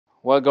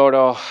Well,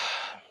 Gordo,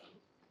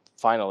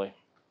 finally,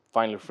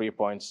 finally 3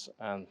 points,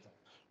 and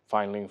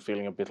finally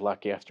feeling a bit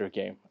lucky after a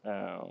game.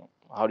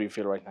 How do you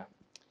feel right now?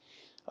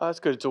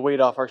 It's good. It's a weight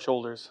off our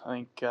shoulders. I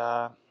think.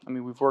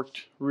 We've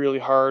worked really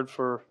hard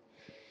for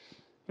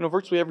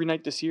virtually every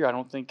night this year. I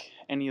don't think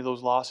any of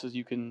those losses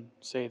you can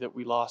say that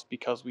we lost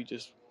because we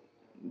just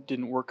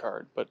didn't work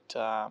hard. But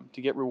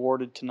to get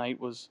rewarded tonight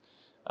was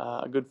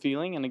a good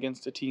feeling, and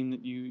against a team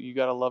that you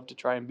gotta love to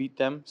try and beat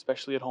them,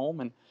 especially at home.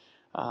 And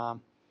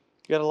um,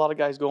 you got a lot of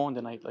guys going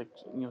tonight, like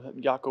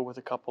Yako with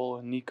a couple,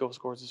 and Nico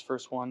scores his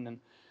first one,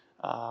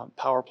 and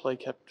power play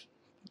kept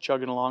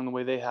chugging along the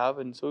way they have,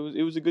 and so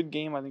it was a good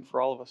game, I think,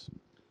 for all of us.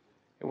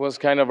 It was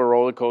kind of a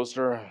roller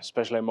coaster,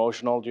 especially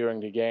emotional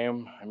during the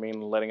game. I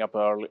mean, letting up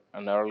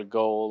an early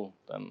goal,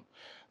 then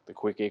the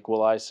quick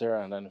equalizer,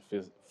 and then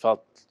it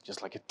felt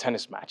just like a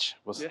tennis match.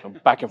 It was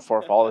back and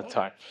forth all the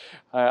time.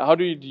 How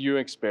did you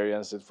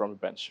experience it from the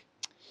bench?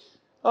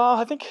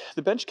 I think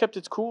the bench kept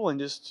its cool and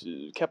just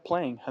kept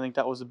playing. I think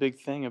that was a big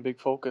thing, a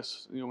big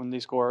focus. When they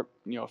score,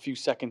 a few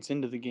seconds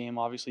into the game,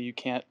 obviously you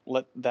can't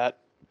let that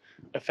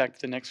affect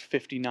the next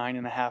 59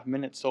 and a half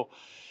minutes. So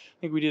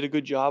I think we did a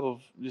good job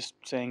of just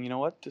saying, you know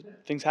what,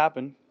 things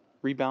happen,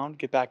 rebound,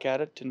 get back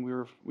at it, and we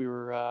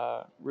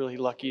were really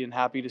lucky and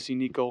happy to see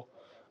Nico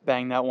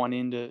bang that one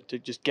in to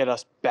just get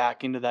us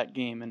back into that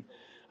game, and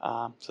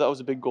so that was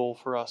a big goal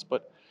for us.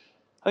 But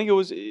I think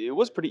it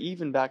was pretty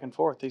even back and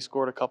forth. They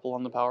scored a couple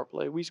on the power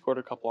play. We scored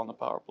a couple on the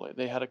power play.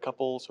 They had a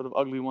couple sort of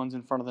ugly ones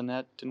in front of the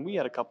net, and we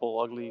had a couple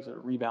ugly sort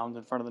of rebounds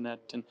in front of the net.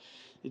 And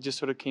it just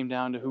sort of came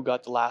down to who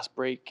got the last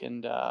break.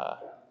 And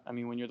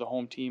when you're the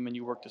home team and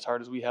you worked as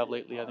hard as we have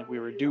lately, I think we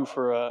were due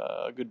for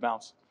a good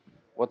bounce.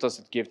 What does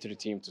it give to the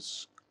team to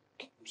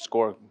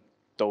score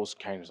those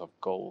kinds of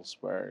goals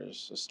where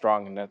there's a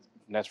strong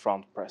net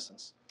front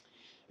presence?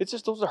 It's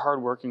just those are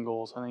hard-working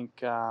goals. I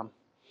think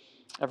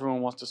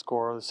everyone wants to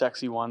score the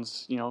sexy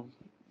ones,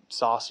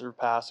 saucer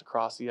pass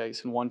across the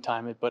ice and one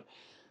time it, but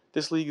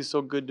this league is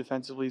so good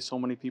defensively. So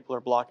many people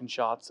are blocking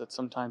shots that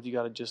sometimes you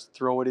got to just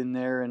throw it in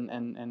there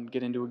and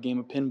get into a game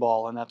of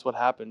pinball, and that's what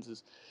happens.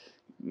 Is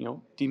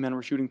D-men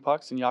were shooting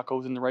pucks, and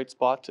Yako's in the right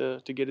spot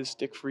to get his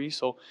stick free.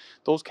 So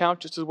those count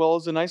just as well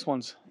as the nice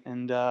ones.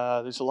 And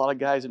there's a lot of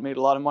guys that made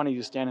a lot of money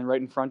just standing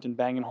right in front and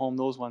banging home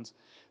those ones.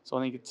 So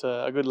I think it's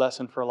a good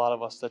lesson for a lot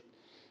of us that,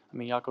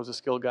 Yako's a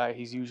skilled guy.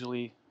 He's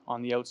usually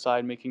on the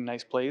outside making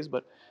nice plays,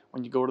 but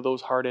when you go to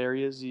those hard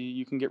areas,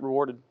 you can get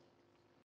rewarded.